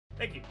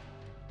Thank you.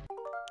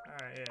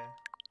 Alright, yeah.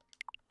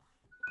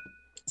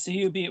 So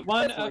you beat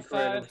one of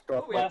 5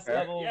 last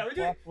level.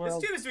 Yeah, this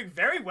team is doing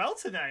very well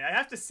tonight. I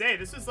have to say,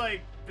 this was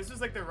like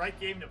the right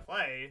game to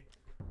play.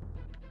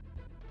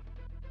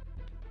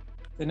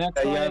 The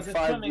next one is a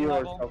swimming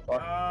level. So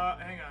far.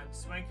 Hang on.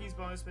 Swanky's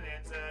Bonus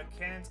Bonanza,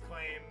 Cannon's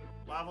Claim,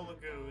 Lava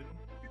Lagoon.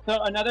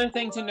 So another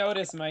thing to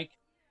notice, Mike,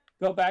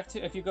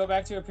 if you go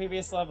back to a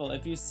previous level,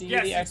 if you see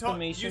the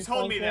exclamation you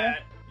told me point there,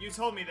 that. You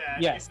told me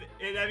that. Yes.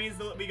 That means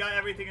we got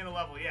everything in the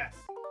level. Yes.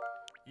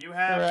 You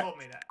have told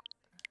me that.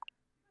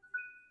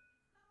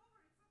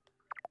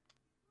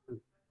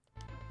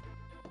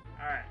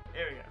 Alright,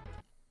 here we go.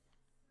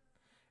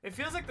 It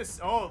feels like this.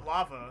 Oh,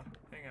 lava.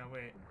 Hang on,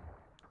 wait.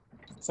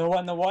 So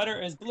when the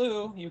water is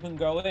blue, you can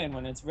go in.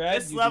 When it's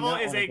red, this level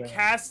is a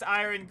cast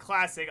iron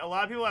classic. A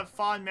lot of people have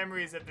fond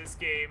memories of this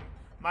game,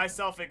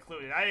 myself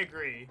included. I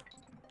agree.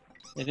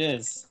 It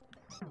is.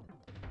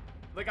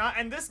 Like,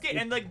 and this game,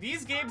 and like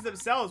these games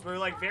themselves were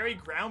like very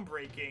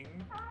groundbreaking.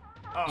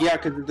 Oh. Yeah,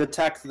 because of the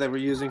tech that they were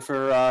using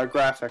for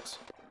graphics.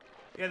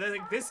 Yeah,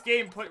 like this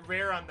game put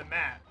Rare on the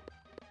map.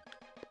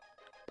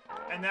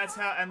 And that's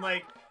how, and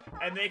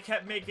they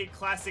kept making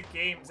classic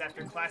games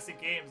after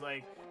classic games,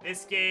 like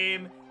this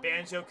game,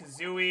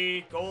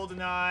 Banjo-Kazooie,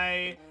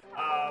 GoldenEye,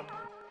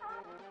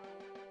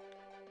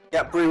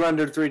 yeah,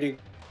 pre-rendered 3D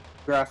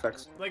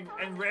graphics. Like,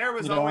 and Rare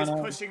was always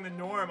pushing the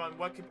norm on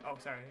what could, oh,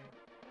 sorry.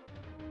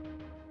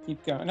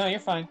 Keep going. No, you're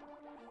fine.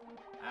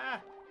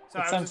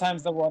 Sorry,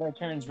 sometimes the water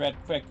turns red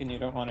quick and you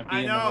don't want to be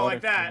in the water. I know,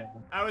 like that.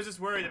 I was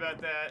just worried about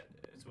that.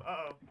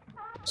 Uh-oh.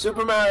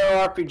 Super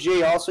Mario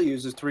RPG also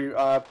uses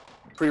pre-rendered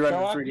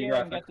 3D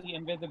graphics. And get the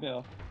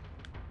invisible.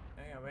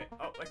 Hang on, wait.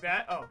 Oh, like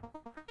that? Oh.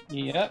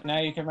 Yep, now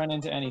you can run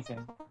into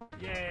anything.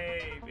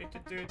 Yay! I don't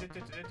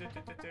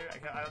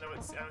know what.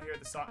 I don't hear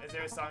the song. Is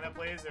there a song that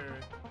plays or?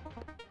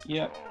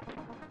 Yep.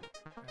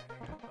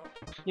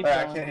 I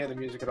can't hear the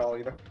music at all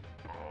either.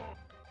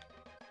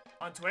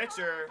 On Twitch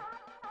or?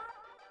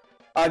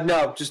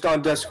 No, just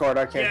on Discord.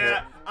 I can't hear.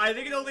 Yeah, I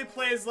think it only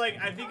plays the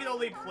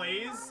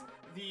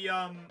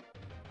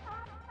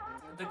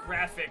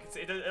graphics.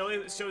 It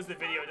only shows the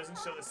video. It doesn't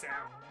show the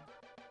sound.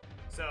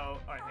 So, all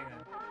right, hang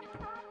on.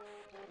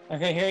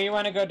 Okay, here you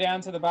want to go down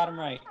to the bottom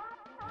right.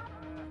 I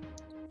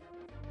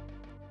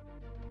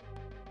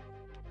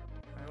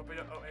hope we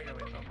don't. Oh, hang on,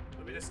 wait. Oh,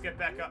 let me just get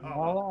back up.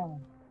 Oh.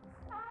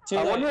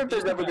 I wonder if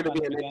there's ever going to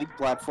be an indie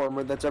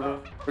platformer that's ever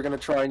going to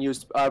try and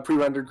use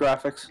pre-rendered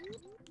graphics.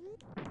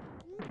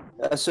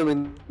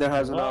 Assuming there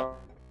hasn't.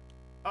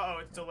 Uh-oh,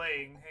 it's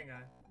delaying. Hang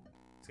on.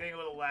 It's getting a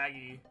little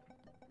laggy.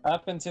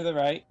 Up and to the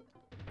right.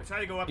 I'm trying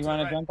to go up to the right.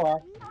 You want to jump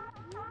off?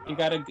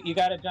 You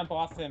gotta jump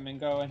off him and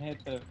go and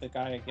hit the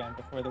guy again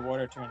before the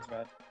water turns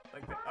red.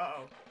 Like that.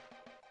 Uh-oh.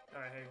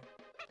 Alright, hey.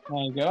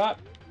 Now you go up.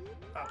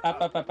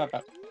 Up. Up.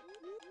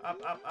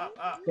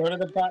 Go to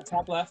the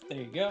top left. There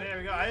you go. There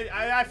we go.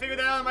 I figured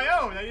that out on my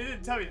own. You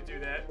didn't tell me to do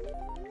that.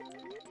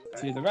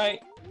 To the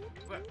right.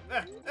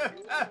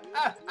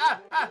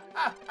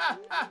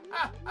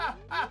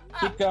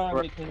 Keep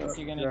going because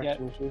you're gonna get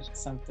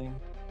something.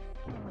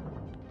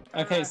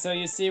 Okay, so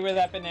you see where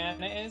that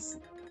banana is?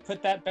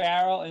 Put that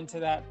barrel into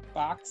that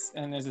box,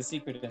 and there's a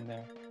secret in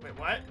there. Wait,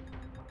 what?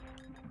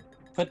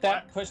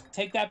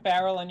 Take that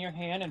barrel in your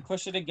hand and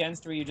push it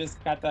against where you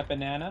just got that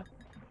banana.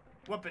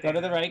 What banana?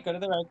 Go to the right, go to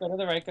the right, go to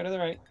the right, go to the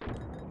right.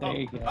 There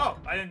you go. Oh,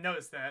 I didn't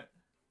notice that.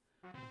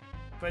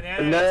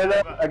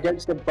 Banana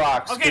against the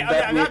box. Okay,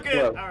 I'm not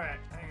good. Alright,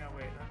 hang on,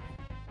 wait.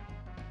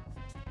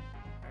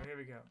 Alright, here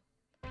we go.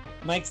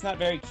 Mike's not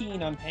very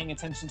keen on paying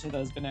attention to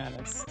those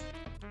bananas.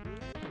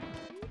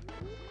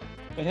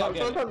 But he'll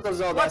get sometimes those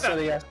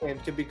SNES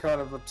games can be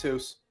kind of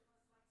obtuse.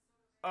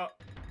 So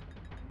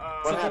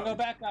go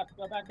back up,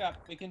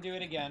 We can do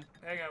it again.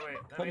 Hang on, wait.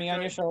 Put me on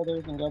your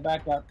shoulders and go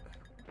back up.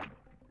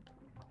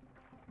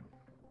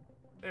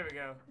 There we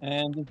go.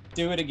 And just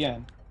do it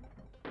again.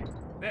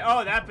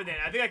 Oh, that banana.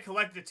 I think I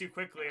collected it too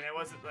quickly and I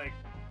wasn't, like,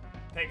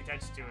 paying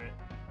attention to it.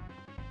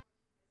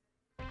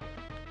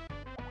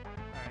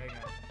 Alright, hang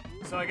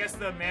on. So I guess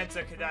the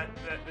Manta could not...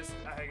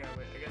 hang on,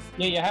 wait, I guess...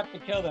 Yeah, you have to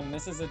kill them.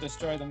 This is a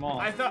destroy them all.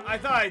 I thought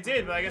I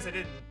did, but I guess I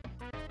didn't.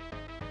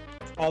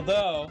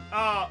 Although...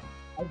 I've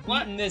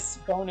beaten this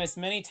bonus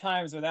many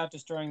times without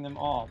destroying them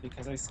all,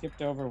 because I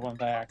skipped over one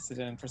by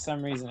accident, and for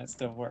some reason it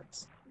still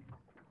works.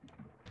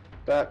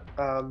 Want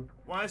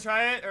to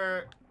try it,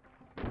 or...?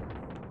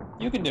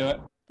 You can do it.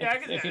 Yeah, I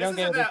can. If you don't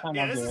get it this time,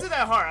 this isn't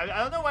that hard.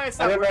 I don't know why it's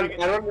not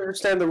working. I don't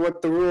understand what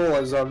the rule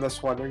is on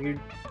this one.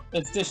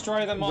 It's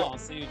destroy them all,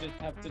 so you just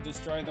have to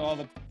destroy all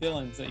the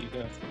villains that you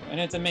go through. And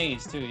it's a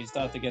maze, too. You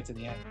still have to get to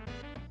the end.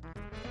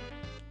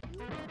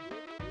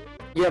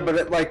 Yeah,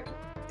 but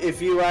if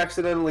you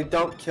accidentally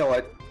don't kill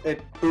it,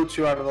 it boots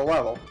you out of the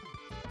level.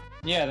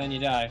 Yeah, then you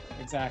die.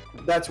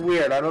 Exactly. That's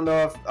weird. I don't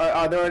know if...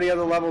 Are there any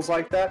other levels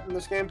like that in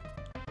this game?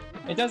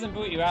 It doesn't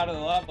boot you out of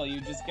the level,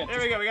 you just get... There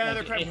we go, we got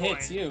another credit point. It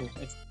hits you.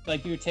 It's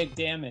like you take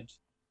damage.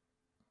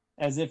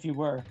 As if you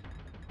were.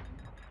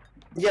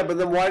 Yeah, but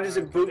then why does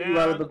it boot you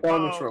out of the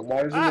bonus room?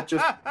 Why doesn't it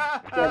just...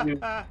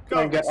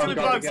 Go, silly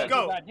bugs, go!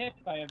 You got hit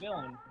by a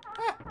villain.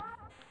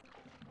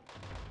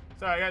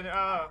 Sorry, I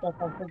got. Oh.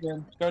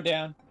 Go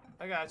down.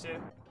 I got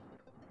you.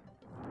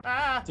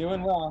 Ah!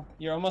 Doing well.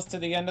 You're almost to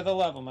the end of the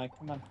level, Mike.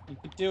 Come on, you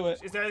could do it.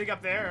 Is there anything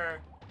up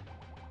there?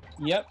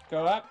 Or... Yep.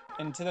 Go up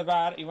and to the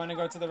bottom. You want to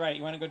go to the right.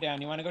 You want to go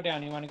down. You want to go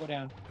down. You want to go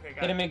down. Okay,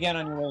 got Hit it. him again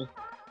on your way.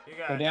 You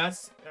got go it. down.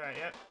 Yes. All right.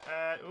 Yep.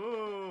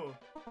 Ooh.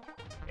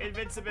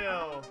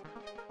 Invincible.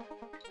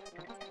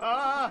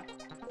 Ah!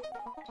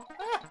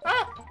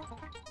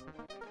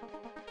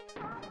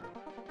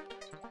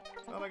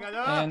 Oh my god.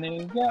 Ah! And there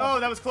you go. Oh,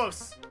 that was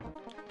close.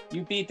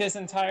 You beat this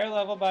entire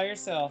level by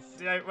yourself.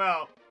 Did I?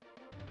 Well.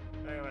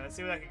 Anyway, let's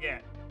see what I can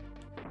get.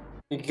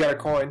 You can get a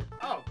coin.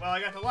 Oh, well,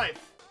 I got the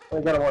life. I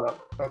got a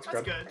 1-up. That's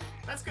That's good. good.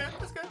 That's good.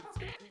 That's good. That's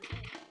good.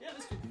 Yeah,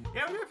 that's good.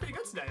 Yeah, we're doing pretty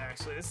good tonight,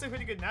 actually. This is a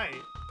pretty good night.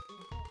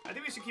 I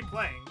think we should keep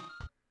playing.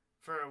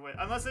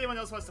 Unless anyone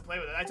else wants to play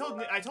with it. I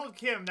told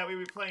Kim that we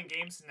would be playing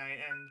games tonight,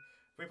 and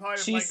we probably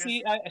would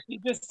She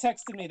just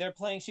texted me.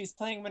 She's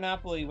playing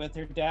Monopoly with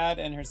her dad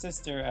and her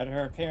sister at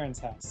her parents'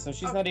 house. So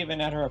she's not even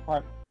at her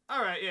apartment.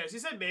 All right, yeah. She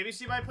said maybe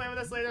she might play with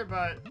us later,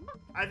 but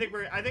I think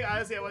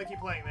honestly I want to keep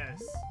playing this.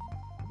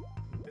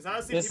 Because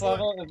honestly, This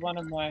level is one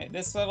of my.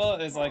 This level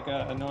is like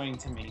annoying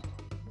to me.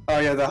 Oh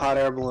yeah, the hot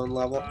air balloon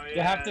level. Oh, yeah.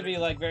 You have to be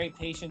like very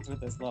patient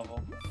with this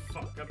level.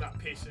 Fuck, I'm not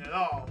patient at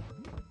all.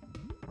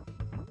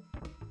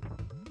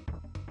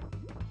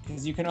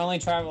 Because you can only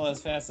travel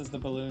as fast as the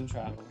balloon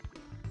travel.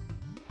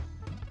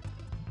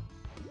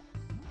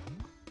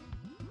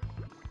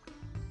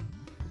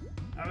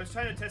 I was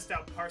trying to test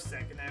out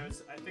Parsec, and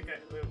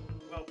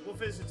well, we'll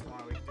finish it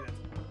tomorrow. We can do that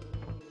tomorrow.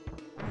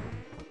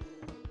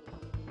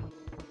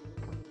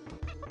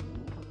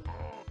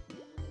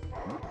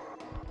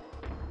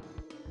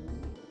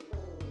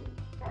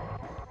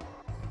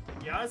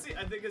 Yeah, honestly,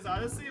 I think with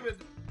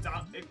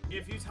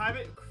if you time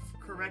it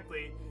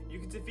correctly, you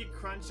can defeat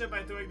Cruncha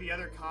by throwing the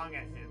other Kong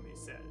at him. He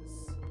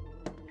says.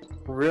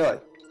 Really?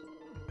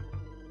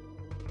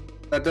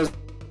 That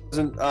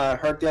doesn't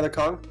hurt the other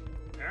Kong?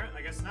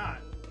 Apparently, I guess not.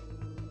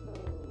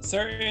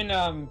 Certain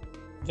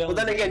Well,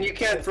 then again, you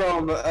can't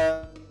throw them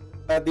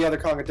at the other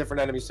Kong at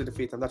different enemies to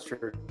defeat them. That's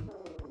true.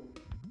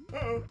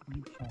 Uh-oh.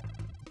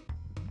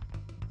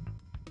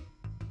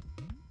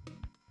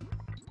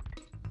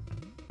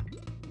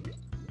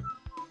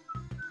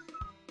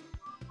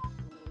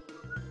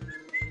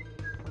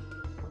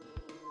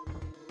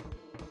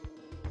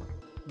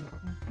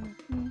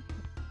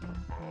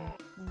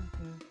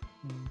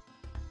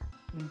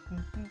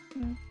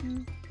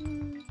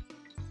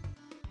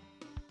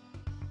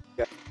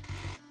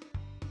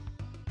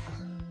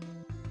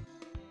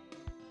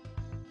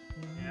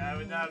 Yeah, I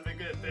would not have been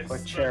good at this. My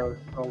chair is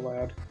so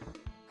loud.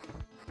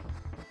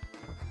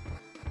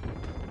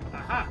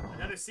 Aha!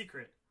 Another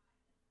secret.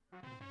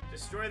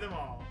 Destroy them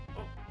all.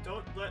 Oh,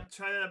 don't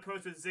try that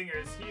approach with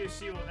zingers. He or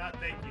she will not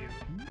thank you.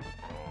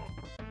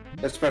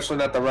 Especially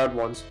not the red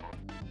ones.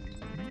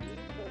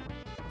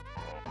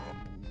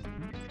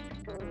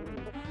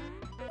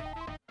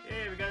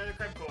 Yay, we got another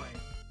crab coin.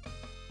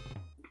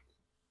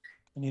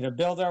 We need to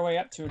build our way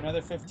up to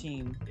another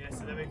 15. Yeah,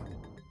 so then we can...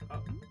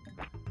 Oh.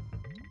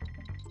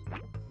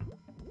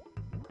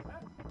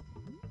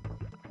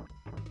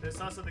 There's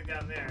something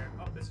down there.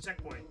 Oh, there's a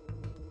checkpoint.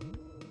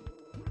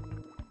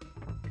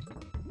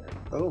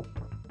 Oh.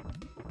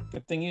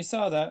 Good thing you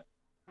saw that.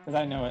 Because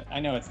I know it. I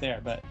know it's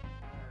there, but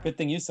good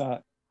thing you saw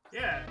it.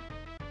 Yeah.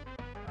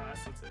 Oh,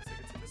 this looks like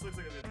it's gonna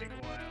take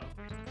a while.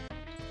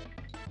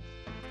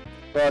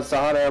 Well, it's the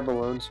hot air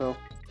balloon, so...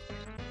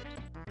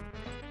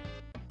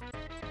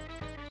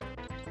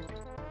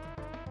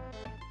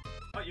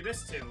 Oh, you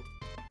missed two.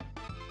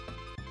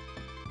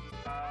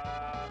 Okay.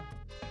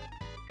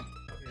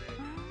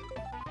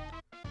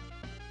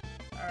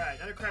 Alright,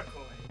 another crab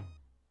coin.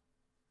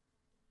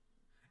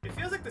 It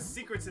feels like the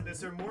secrets in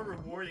this are more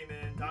rewarding than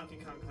in Donkey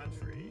Kong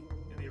Country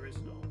in the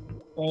original.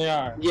 They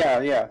are.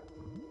 Yeah.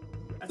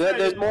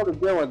 There's more to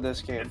do in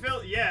this game.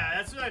 Yeah,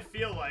 that's what I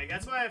feel like.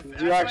 That's why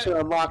You actually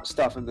unlock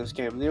stuff in this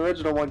game. In the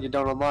original one, you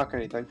don't unlock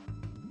anything.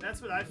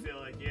 That's what I feel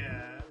like,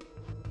 yeah.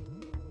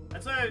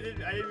 That's why I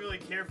didn't really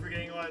care for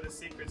getting a lot of the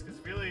secrets, because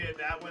really in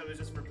that one it was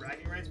just for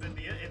bragging rights, but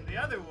in the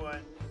other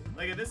one,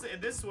 like in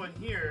this one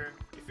here,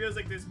 it feels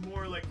like there's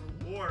more like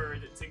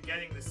reward to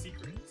getting the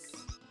secrets.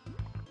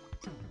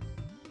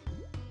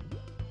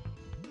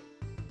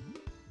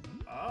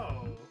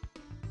 Oh.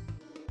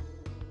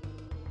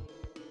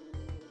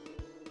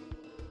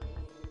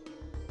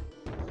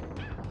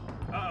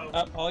 Uh-oh.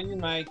 Up, all you,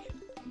 Mike.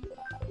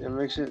 It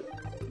makes it...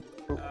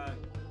 Oh.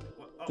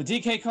 The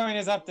DK coin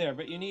is up there,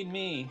 but you need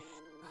me.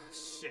 Oh,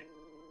 shit.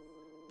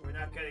 We're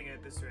not getting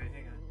it this way.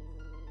 Hang on.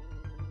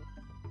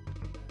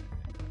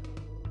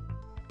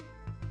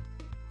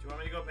 Do you want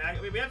me to go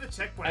back? Wait, we have the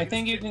checkpoint. I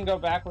think you can go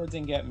backwards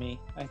and get me.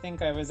 I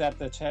think I was at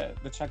the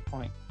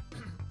checkpoint.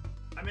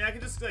 I mean, I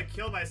could just like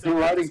kill myself. You're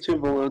riding two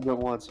balloons at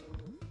once.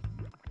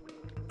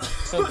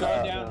 So go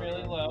down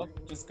really low.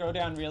 Just go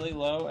down really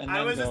low, and then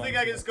I was just go thinking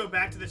I could just go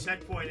back to the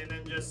checkpoint and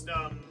then just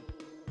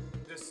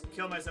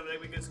kill myself. And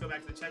then we could just go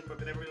back to the checkpoint,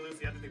 but then we're gonna lose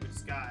the other thing we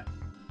just got.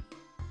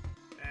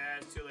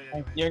 it's too late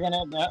anyway. You're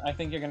gonna. I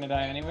think you're gonna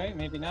die anyway.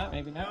 Maybe not.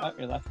 Maybe not. Oh,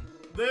 you're lucky.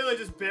 Literally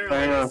just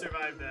barely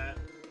survived that.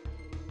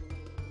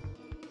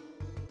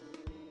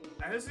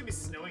 I heard it's gonna be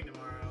snowing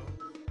tomorrow.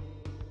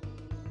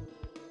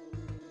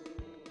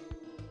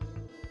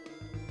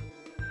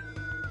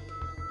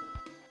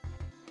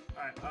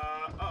 Alright,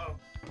 uh-oh.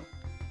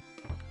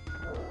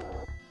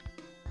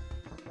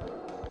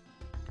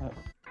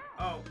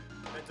 Oh,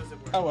 that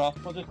doesn't work. Oh well,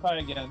 we'll just try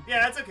again.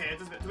 Yeah, that's okay. It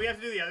doesn't, do we have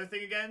to do the other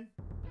thing again?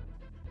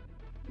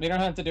 We don't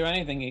have to do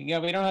anything. Yeah,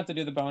 we don't have to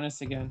do the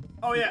bonus again.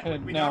 Oh yeah,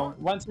 we don't?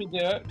 Once we do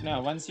it,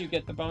 once you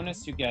get the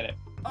bonus, you get it.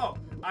 Oh,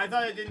 I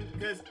thought it didn't,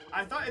 because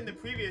I thought in the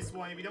previous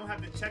one, if you don't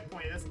have the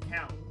checkpoint, it doesn't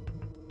count.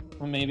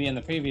 Well, maybe in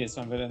the previous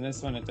one, but in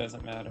this one, it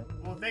doesn't matter.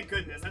 Well, thank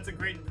goodness. That's a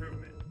great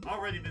improvement.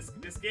 Already,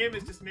 this game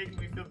is just making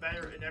me feel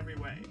better in every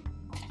way.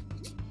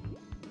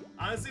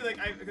 Honestly, like,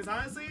 because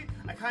honestly,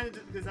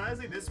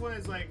 this one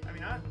is like, I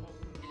mean,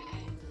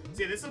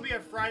 so yeah, this will be a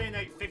Friday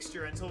night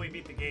fixture until we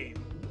beat the game.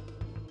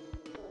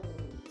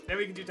 Then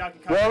we can do Donkey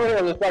Kong. We're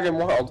in the second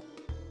world.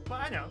 Well,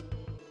 I know.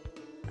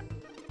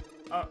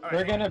 Oh, right.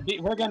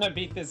 We're gonna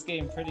beat this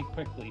game pretty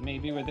quickly,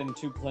 maybe within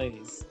 2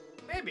 plays.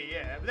 Maybe,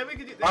 yeah. But then we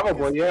could do.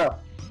 Probably, yeah.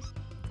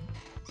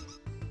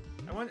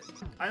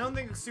 I don't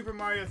think Super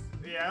Mario.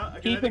 Yeah.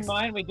 Keep in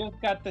mind, we just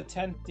got the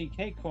 10th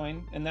DK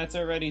coin, and that's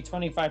already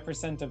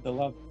 25% of the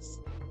levels.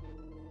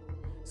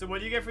 So what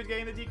do you get for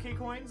getting the DK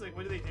coins? Like,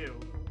 what do they do?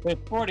 There's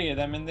 40 of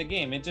them in the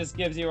game. It just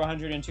gives you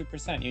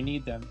 102%. You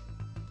need them.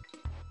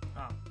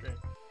 Oh, great.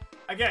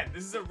 Again,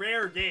 this is a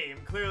rare game.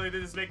 Clearly, they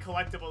just make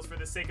collectibles for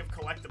the sake of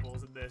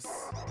collectibles in this.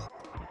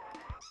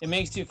 It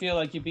makes you feel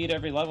like you beat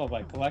every level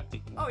by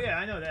collecting. Oh yeah,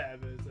 I know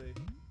that, but it's like...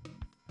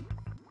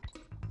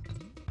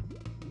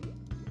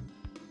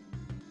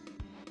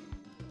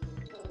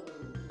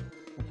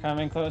 We're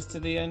coming close to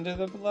the end of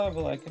the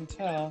level, I can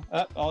tell.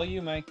 All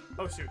you, Mike.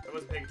 Oh shoot, I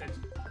wasn't paying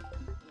attention.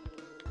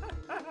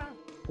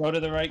 Go to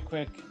the right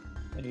quick.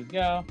 There you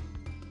go.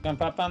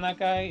 Jump up on that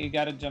guy. You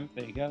gotta jump.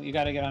 There you go. You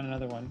gotta get on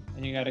another one.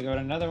 And you gotta go to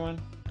another one.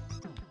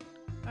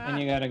 And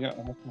you gotta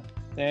go.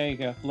 There you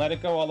go. Let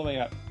it go all the way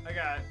up. I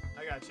got it.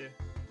 I got you.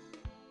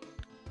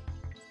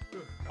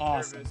 Ooh, I'm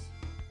awesome. nervous.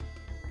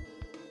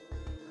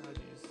 Oh,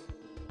 jeez.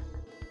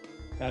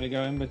 Gotta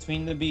go in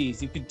between the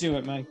bees. You could do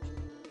it, Mike.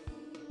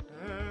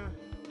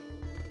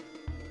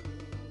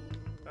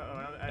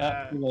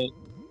 Uh-oh. Too late.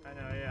 I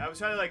know, yeah. I was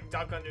trying to, like,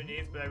 duck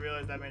underneath, but I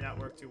realized that may not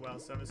work too well,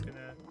 so I'm just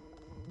gonna...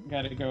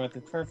 Gotta go at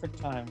the perfect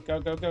time. Go,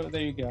 go, go. There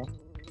you go.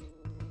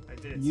 I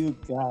did it. You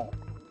got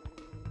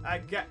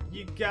it.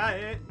 You got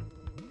it.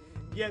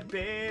 Yeah,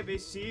 baby,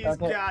 she's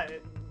got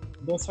it.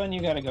 This one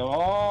you gotta go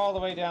all the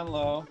way down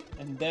low,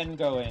 and then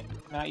go in.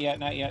 Not yet,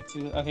 not yet.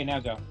 Okay, now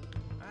go.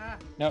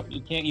 Nope,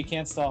 you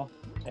can't stall.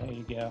 There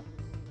you go.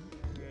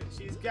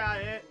 She's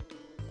got it.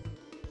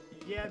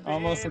 Yeah, baby,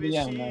 almost at the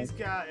end, she's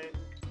got it.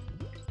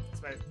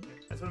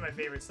 That's one of my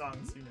favorite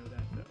songs. You know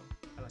that, though.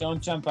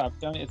 Don't jump up.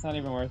 Don't. It's not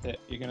even worth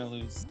it. You're gonna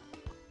lose.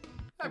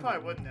 I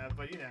probably wouldn't have,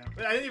 but you know.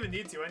 But I didn't even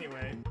need to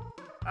anyway.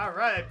 All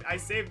right, I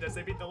saved us.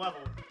 I beat the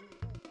level.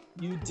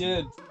 You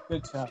did.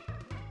 Good job.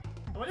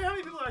 I wonder how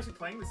many people are actually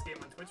playing this game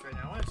on Twitch right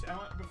now.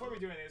 Before we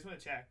do anything, I just want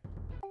to check.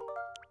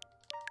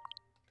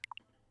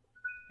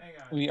 Hang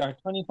on. We are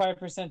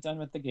 25% done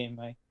with the game,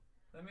 Mike.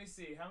 Let me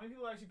see. How many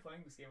people are actually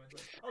playing this game?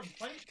 Oh,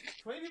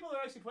 20 people are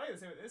actually playing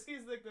this. This game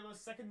is like the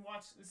second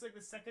most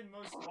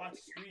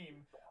watched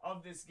stream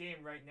of this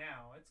game right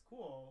now. It's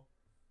cool.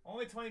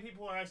 Only 20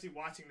 people are actually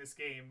watching this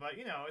game, but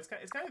you know, it's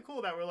kind of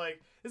cool that we're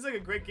like, this is like a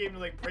great game to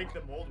like break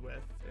the mold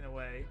with in a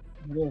way.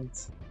 It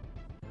is.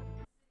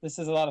 This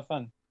is a lot of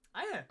fun.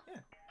 Yeah.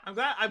 I'm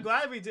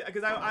glad we did,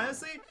 because I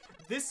honestly,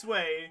 this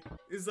way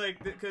is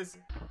like, because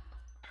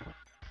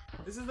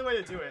this is the way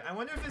to do it. I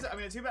wonder if there's, I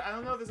mean, too bad, I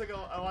don't know if there's like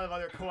a lot of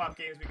other co-op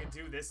games we can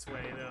do this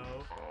way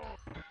though.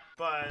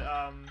 But,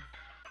 yeah,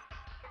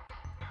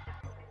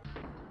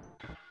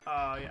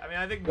 I mean,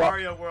 I think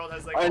Mario World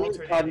has like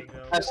alternating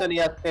though.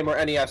 SNES game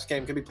or NES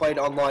game can be played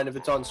online if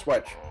it's on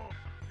Switch.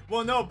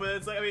 Well, no, but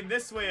it's like, I mean,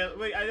 this way,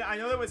 wait, I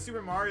know that with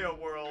Super Mario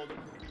World,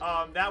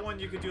 that one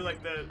you could do like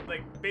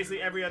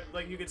basically every other,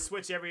 like you could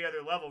switch every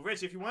other level.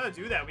 Rich, if you want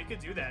to do that, we could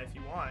do that if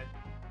you want.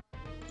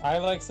 I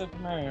like Super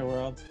Mario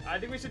World. I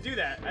think we should do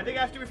that. I think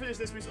after we finish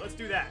this, let's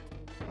do that.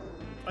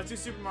 Let's do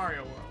Super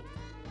Mario World.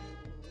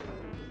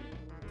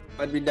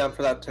 I'd be down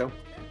for that too.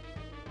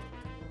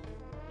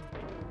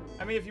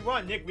 I mean, if you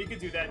want, Nick, we could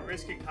do that, and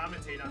Rich can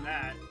commentate on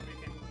that.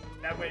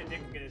 That way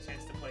Nick can get a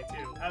chance to play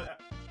too.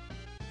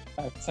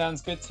 That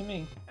sounds good to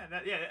me. And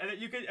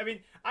you could. I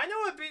mean, I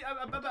know a bit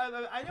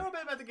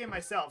about the game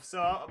myself.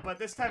 So, but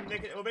this time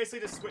Nick will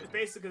basically just switch,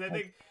 basically, because I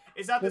think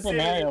it's not the same.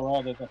 Super Mario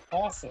World is a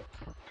classic.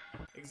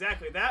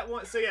 Exactly that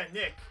one. So yeah,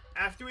 Nick.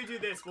 After we do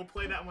this, we'll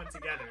play that one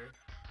together.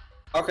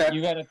 Okay.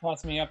 You gotta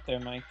toss me up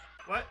there, Mike.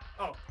 What?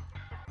 Oh.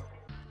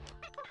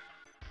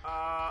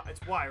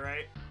 It's Y,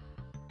 right?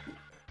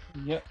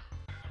 Yep.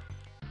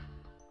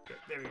 Okay,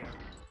 there we go.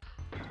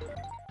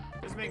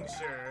 Just making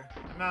sure.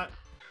 I'm not.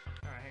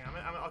 Alright, hang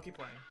on. I'll keep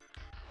playing.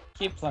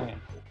 Keep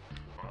playing.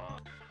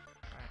 Alright,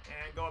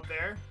 and go up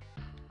there.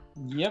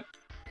 Yep.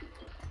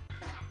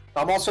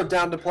 I'm also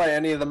down to play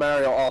any of the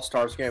Mario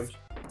All-Stars games.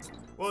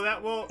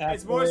 Well,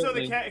 it's more so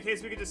in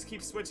case we could just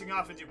keep switching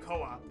off and do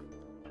co-op.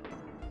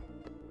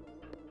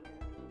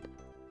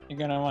 You're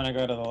gonna want to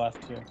go to the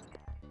left here.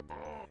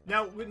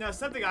 Now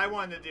something I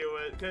wanted to do,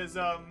 because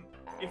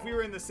if we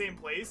were in the same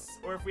place,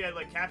 or if we had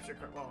like capture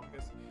card, well,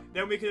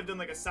 then we could have done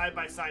like a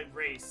side-by-side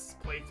race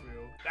playthrough.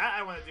 That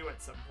I want to do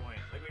at some point.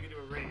 Like we could do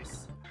a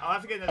race. I'll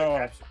have to get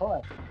another capture.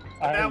 Oh,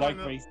 I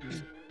like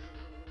racing.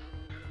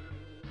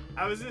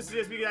 I was just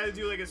suggest we could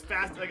do like as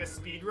fast, like a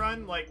speed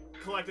run, like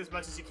collect as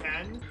much as you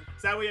can.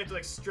 So that way you have to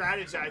like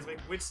strategize, like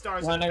which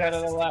stars are the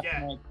fastest to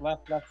get.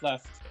 Left. Do I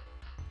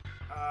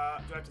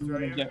have to throw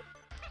you?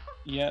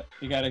 Yep,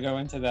 you gotta go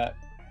into that.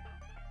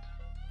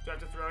 Do I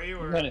have to throw you,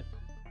 or?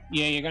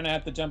 Yeah, you're gonna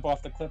have to jump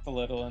off the cliff a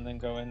little and then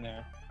go in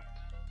there.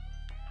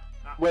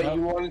 Wait,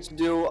 you wanted to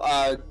do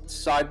a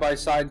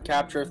side-by-side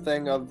capture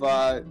thing of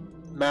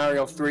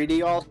Mario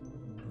 3D all?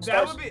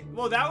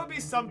 That would be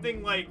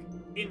something like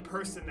in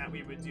person that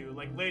we would do,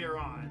 like later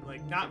on,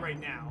 like not right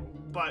now,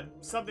 but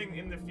something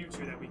in the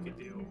future that we could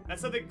do.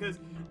 That's something because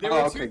there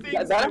were two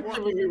things. That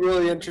would be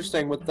really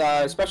interesting with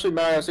especially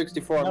Mario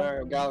 64 and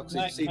Mario Galaxy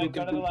to see who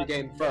can beat the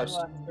game first.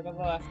 Go to the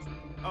left.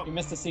 Oh, you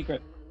missed a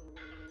secret.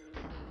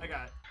 I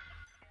got it.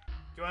 Do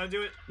you want to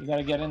do it? You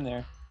gotta get in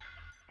there.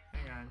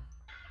 Hang on.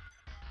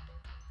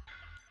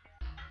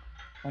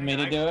 Want me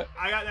to do it?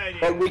 I got an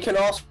idea. But we can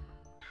also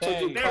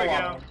do there we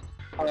go.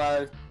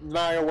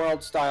 Mario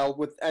World style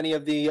with any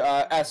of the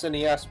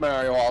SNES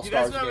Mario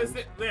All-Stars games.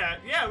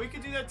 Yeah, we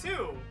could do that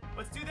too.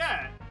 Let's do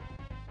that.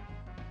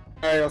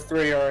 Mario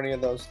 3 or any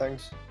of those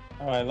things.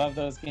 Oh, I love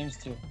those games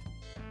too.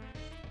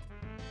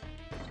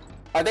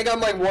 I think I'm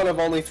like one of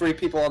only 3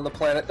 people on the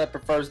planet that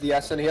prefers the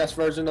SNES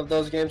version of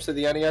those games to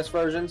the NES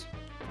versions.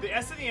 The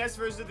SNES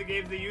version of the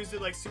game, they used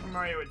it like Super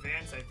Mario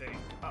Advance, I think.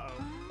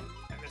 Uh-oh.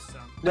 I missed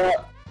some. No,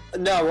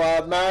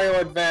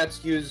 Mario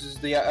Advance uses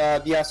the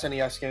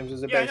SNES games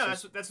as a basis. Yeah, no,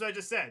 that's what I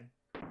just said.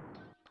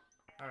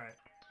 Alright.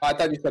 I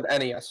thought you said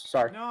NES,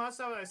 sorry. No, that's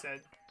not what I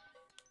said.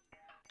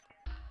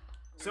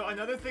 So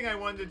another thing I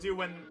wanted to do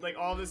when like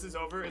all this is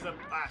over is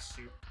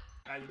shoot.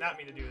 I did not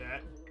mean to do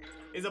that.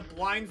 Is a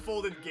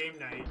blindfolded game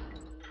night.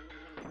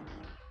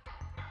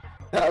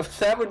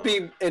 That would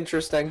be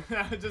interesting.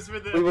 Just for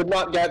the... We would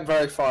not get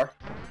very far.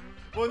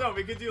 Well, no,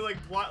 we could do like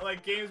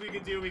games. We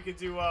could do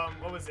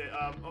what was it?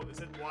 Oh, is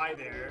it Y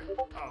there?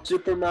 Oh.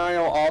 Super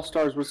Mario All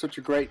Stars was such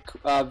a great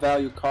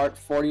value cart,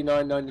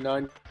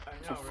 $49.99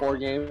 for 4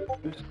 games.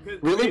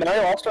 Really,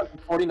 Mario All Stars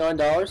for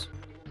 $49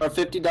 or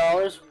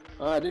 $50?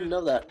 I didn't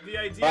know that. The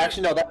idea. Well,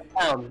 actually, no, that's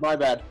pounds. My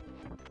bad.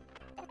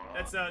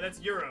 That's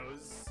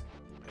euros.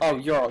 Oh,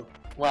 euro.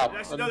 Wow.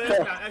 Actually, no, that is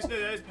pounds. Actually,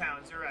 no, that is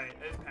pounds. You're right.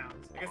 That is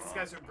pounds. I guess this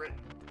guy's from Britain.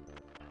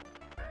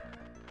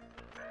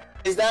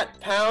 Is that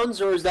pounds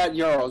or is that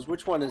euros?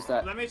 Which one is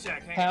that? Let me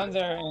check. Pounds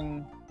are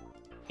in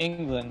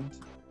England.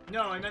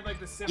 No, I meant like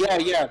the symbol.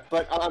 Yeah,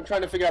 but I'm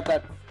trying to figure out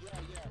that.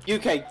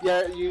 UK,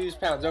 yeah, you use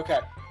pounds. Okay.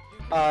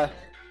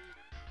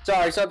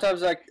 Sorry,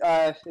 sometimes like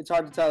it's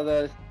hard to tell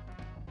the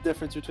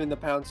difference between the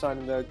pound sign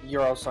and the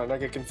euro sign. I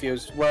get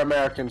confused. We're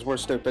Americans. We're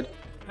stupid.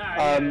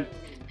 Yeah,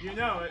 you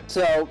know it.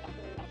 So.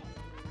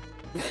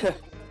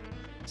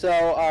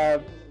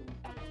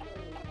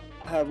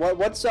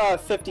 What's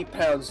 50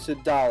 pounds to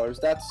dollars?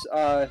 That's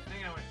I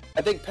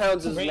think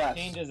pounds is less. less.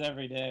 Rate changes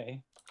every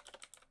day.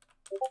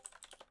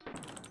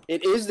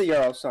 It is the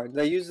euro sign.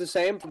 They use the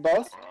same for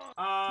both?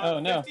 Oh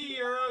no. 50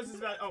 euros is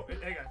about. Oh,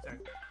 hang on, sorry.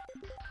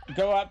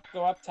 Go up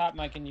top,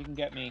 Mike, and you can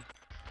get me.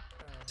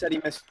 Said he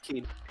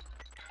miskeyed.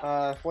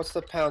 What's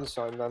the pound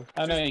sign then?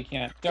 Oh no, you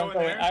can't. Don't go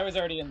in. I was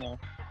already in there.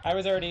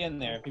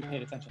 If you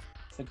paid attention.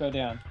 So go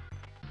down.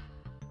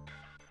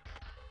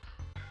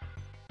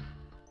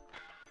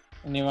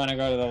 And you want to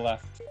go to the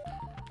left.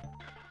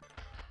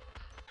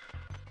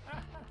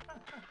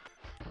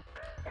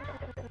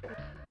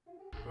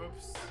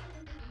 Oops.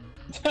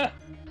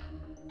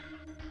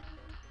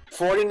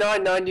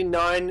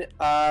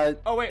 $49.99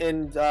 oh, wait.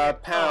 in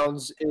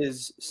pounds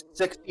is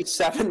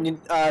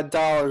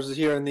 $67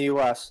 here in the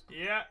US.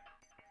 Yeah.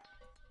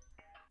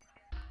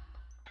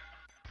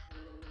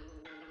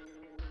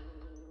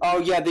 Oh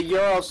yeah, the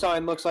euro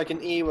sign looks like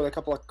an E with a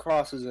couple of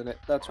crosses in it.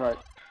 That's right.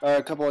 Or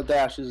a couple of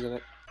dashes in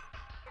it.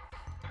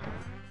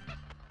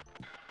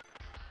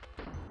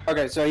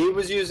 Okay, so he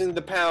was using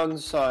the pound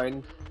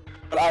sign,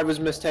 but I was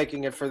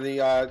mistaking it for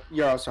the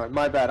euro sign.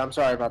 My bad. I'm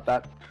sorry about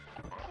that. Do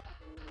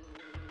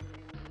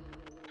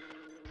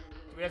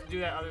we have to do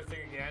that other thing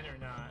again or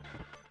not?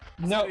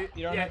 No, so,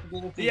 you don't have to do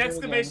the thing. The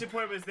exclamation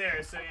point was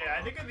there, so yeah.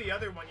 I think in the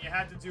other one you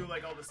had to do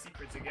like all the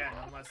secrets again,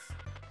 unless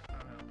I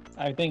don't know.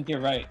 I think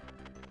you're right.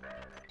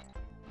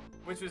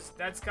 Which was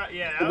that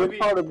would The be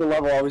part of the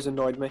level always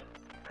annoyed me.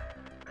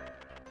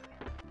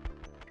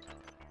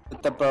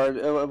 With the bird,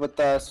 with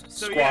the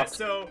squawk.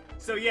 So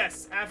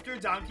yes, after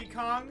Donkey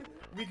Kong,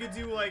 we could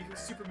do like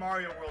Super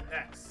Mario World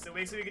next. So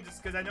basically, we could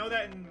just because I know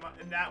that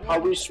in that one.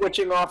 Are we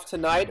switching off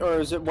tonight, or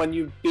is it when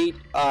you beat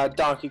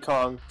Donkey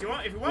Kong? Do you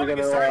want? If you want, we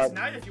can start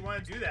tonight. If you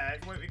want to do that,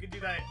 if you want, we could do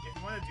that. If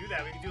you want to do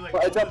that, we could do like.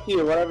 Well, it's up to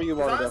you. Whatever you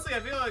want. Honestly, I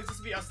feel like this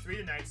would be us 3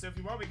 tonight. So if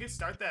you want, we could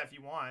start that if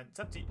you want. It's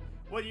up to you.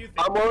 What do you think?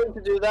 I'm willing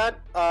to do that,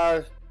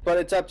 but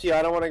it's up to you.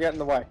 I don't want to get in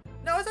the way.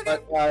 No, it's okay.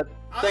 But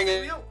thing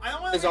I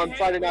don't want is on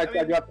Friday night,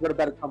 I do have to go to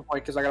bed at some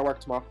point because I gotta work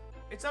tomorrow.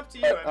 It's up to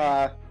you.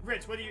 I mean,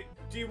 Rich, what do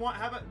you want?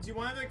 Do you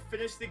want to like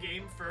finish the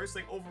game first,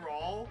 like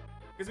overall?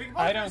 Because we can.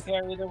 I don't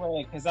care either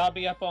way, because I'll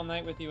be up all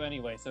night with you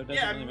anyway, so it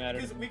doesn't really matter.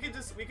 Because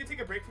we could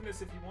take a break from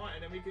this if you want,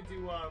 and then we could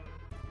do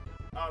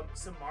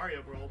some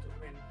Mario World.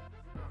 I mean,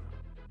 I don't know.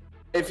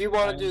 If you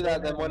want to do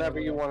that, then whenever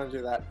you want to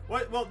do that.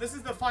 What? Well, this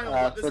is the final.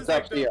 This so is it's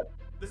like up to you.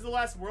 This is the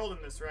last world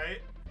in this,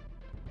 right?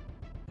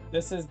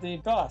 This is the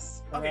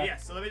boss. Okay, yeah.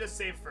 So let me just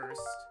save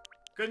first.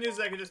 Good news is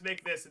I can just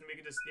make this, and we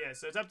can just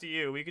So it's up to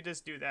you. We could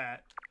just do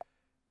that.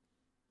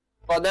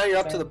 Well, now you're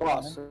up to the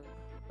boss,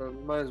 so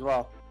might as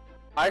well.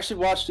 I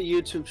actually watched a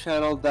YouTube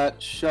channel that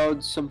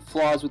showed some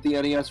flaws with the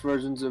NES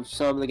versions of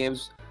some of the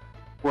games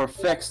were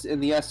fixed in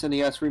the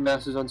SNES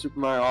remasters on Super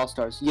Mario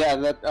All-Stars. Yeah,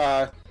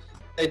 that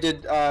they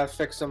did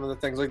fix some of the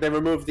things. Like they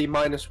removed the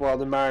minus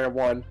world in Mario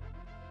 1.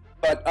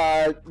 But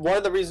one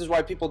of the reasons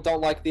why people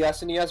don't like the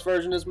SNES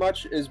version as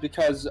much is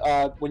because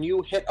when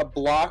you hit a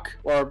block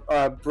or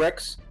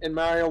bricks in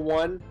Mario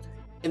 1,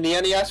 in the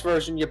NES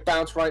version you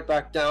bounce right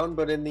back down,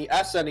 but in the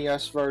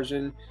SNES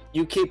version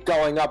you keep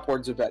going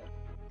upwards a bit,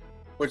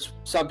 which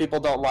some people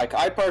don't like.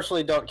 I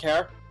personally don't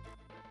care.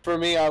 For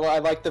me, I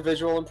like the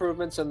visual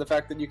improvements and the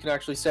fact that you can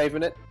actually save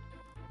in it.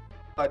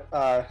 But,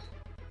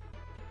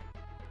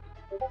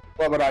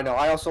 what would I know?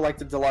 I also like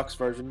the deluxe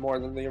version more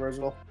than the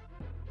original.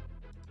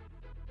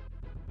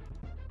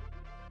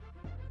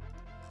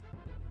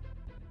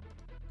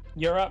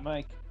 You're up,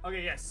 Mike.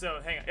 Okay, yes,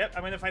 so hang on. Yep,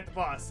 I'm gonna fight the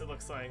boss, it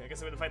looks like. I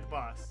guess I'm gonna fight the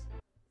boss.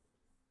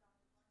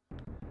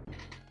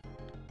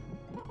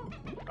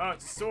 Oh,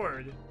 it's a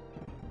sword.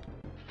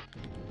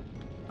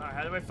 Alright,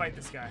 how do I fight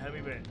this guy? How do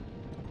we win?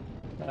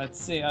 Let's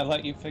see, I'll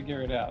let you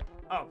figure it out.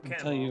 Oh,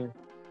 until you.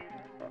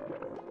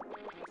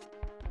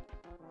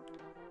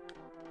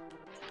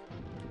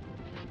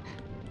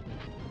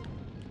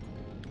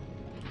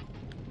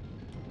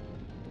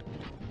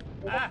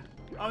 Ah!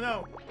 Oh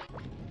no!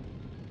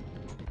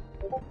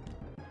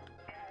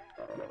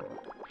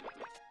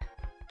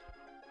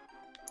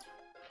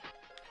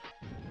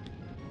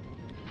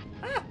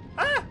 Ah!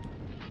 Ah!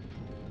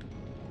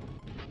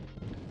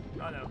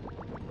 Oh no.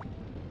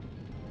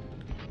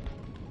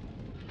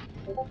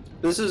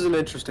 This is an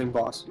interesting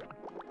boss.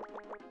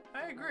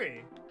 I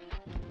agree.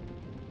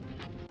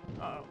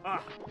 Uh-oh.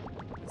 Ah!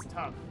 It's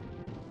tough.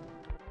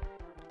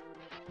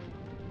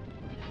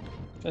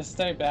 Just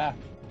stay back.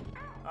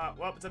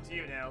 Well, it's up to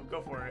you now.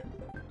 Go for it.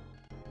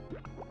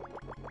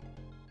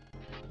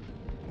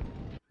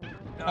 No.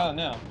 Oh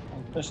no,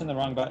 I'm pushing the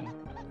wrong button.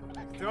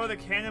 Throw the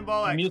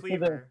cannonball at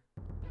Cleaver.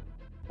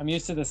 I'm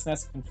used to the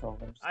SNES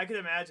controllers. I could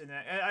imagine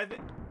that.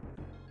 Alright,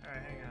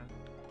 hang on.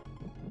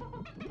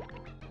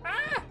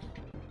 Ah!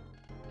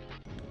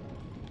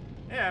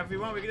 Yeah, if we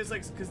want, we could just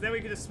like, because then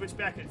we could just switch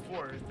back and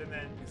forth, and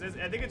then, because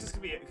I think it's just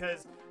gonna be,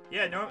 because,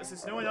 yeah,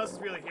 since no one else is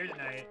really here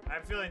tonight,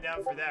 I'm feeling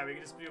down for that. We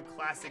could just do a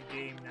classic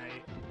game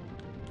night.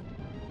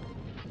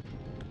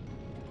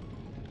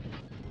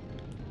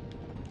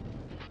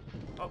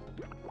 Oh.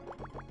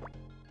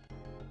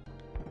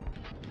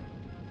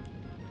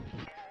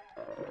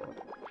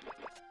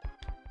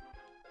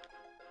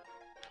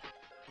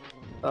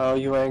 Oh,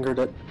 you angered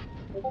it.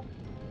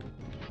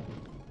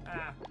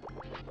 Ah.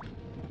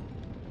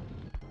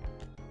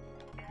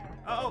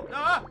 Uh-oh,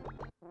 ah!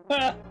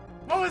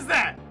 What was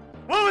that?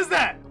 What was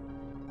that?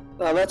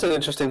 Oh, that's an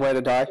interesting way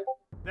to die.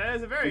 That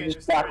is a very You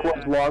just interesting way to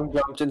backwards die. long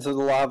jumped into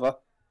the lava.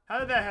 How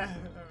did that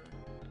happen?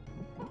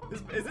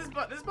 This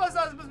boss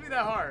not supposed to be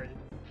that hard.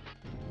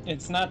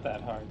 It's not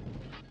that hard.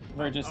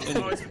 We're just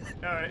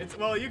Alright,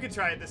 well, you can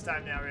try it this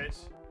time now, Rich.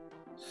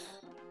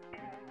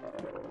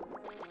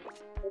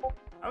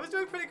 I was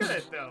doing pretty good at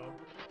it, though.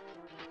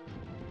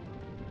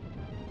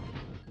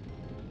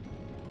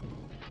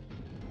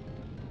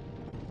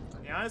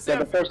 Yeah, honestly, Yeah,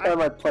 the first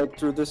time I played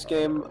through this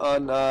game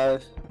on,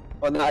 well,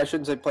 no, I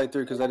shouldn't say played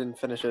through because I didn't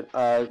finish it,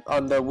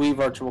 on the Wii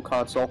Virtual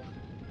Console,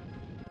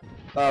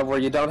 where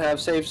you don't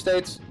have save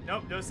states.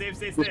 Nope, no save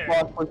states This there.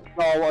 boss was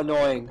so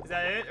annoying. Is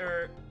that it,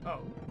 or... Oh,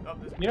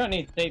 you don't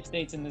need save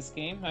states in this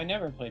game. I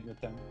never played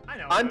with them. I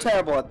know. I'm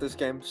terrible at this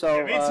game,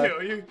 so, yeah,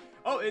 me too.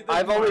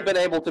 I've only been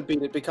able to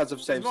beat it because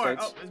of save there's more.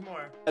 states. Oh, there's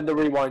more. And the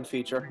rewind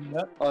feature.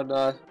 Yep. On,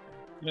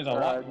 There's a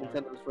lot more.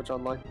 Nintendo Switch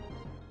Online.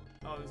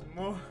 Oh, there's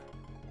more.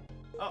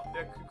 Oh,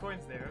 there are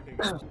coins there. Okay,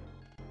 good.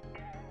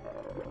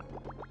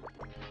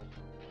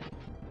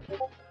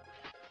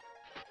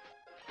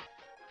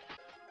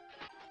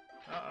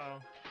 Uh-oh.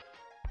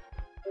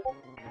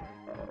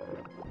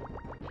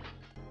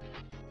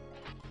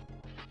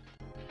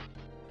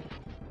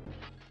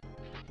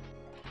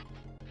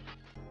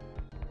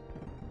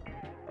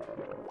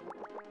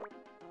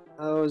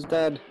 I was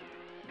dead.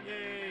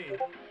 Yay!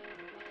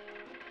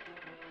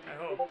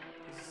 Oh,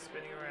 he's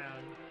spinning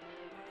around.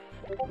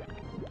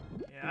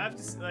 Yeah, I have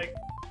to like.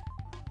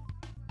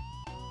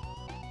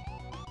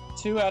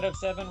 2 out of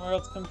 7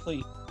 worlds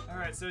complete. All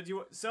right, so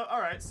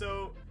all right,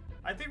 so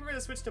I think we're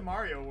gonna switch to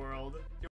Mario World.